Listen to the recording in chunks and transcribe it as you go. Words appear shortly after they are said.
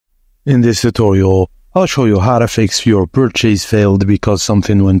In this tutorial, I'll show you how to fix your purchase failed because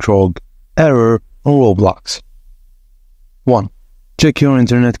something went wrong error on Roblox. 1. Check your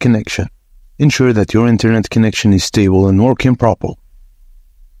internet connection. Ensure that your internet connection is stable and working properly.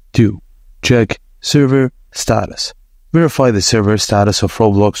 2. Check server status. Verify the server status of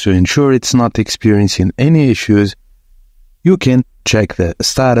Roblox to ensure it's not experiencing any issues. You can check the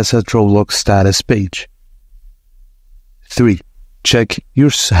status at Roblox status page. 3. Check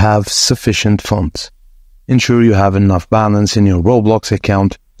you have sufficient funds. Ensure you have enough balance in your Roblox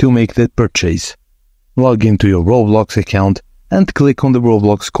account to make the purchase. Log into your Roblox account and click on the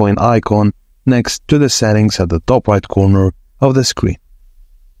Roblox coin icon next to the settings at the top right corner of the screen.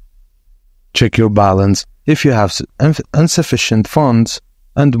 Check your balance. If you have insufficient funds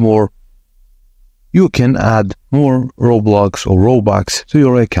and more, you can add more Roblox or Robux to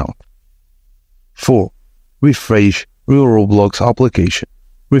your account. 4. Refresh your Roblox application.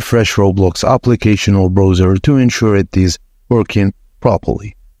 Refresh Roblox application or browser to ensure it is working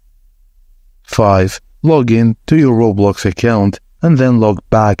properly. 5. Log in to your Roblox account and then log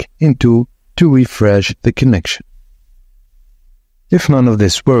back into to refresh the connection. If none of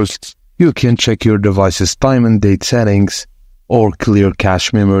this works, you can check your device's time and date settings or clear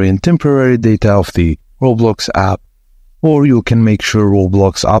cache memory and temporary data of the Roblox app, or you can make sure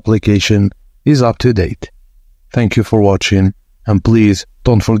Roblox application is up to date. Thank you for watching, and please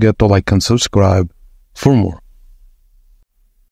don't forget to like and subscribe for more.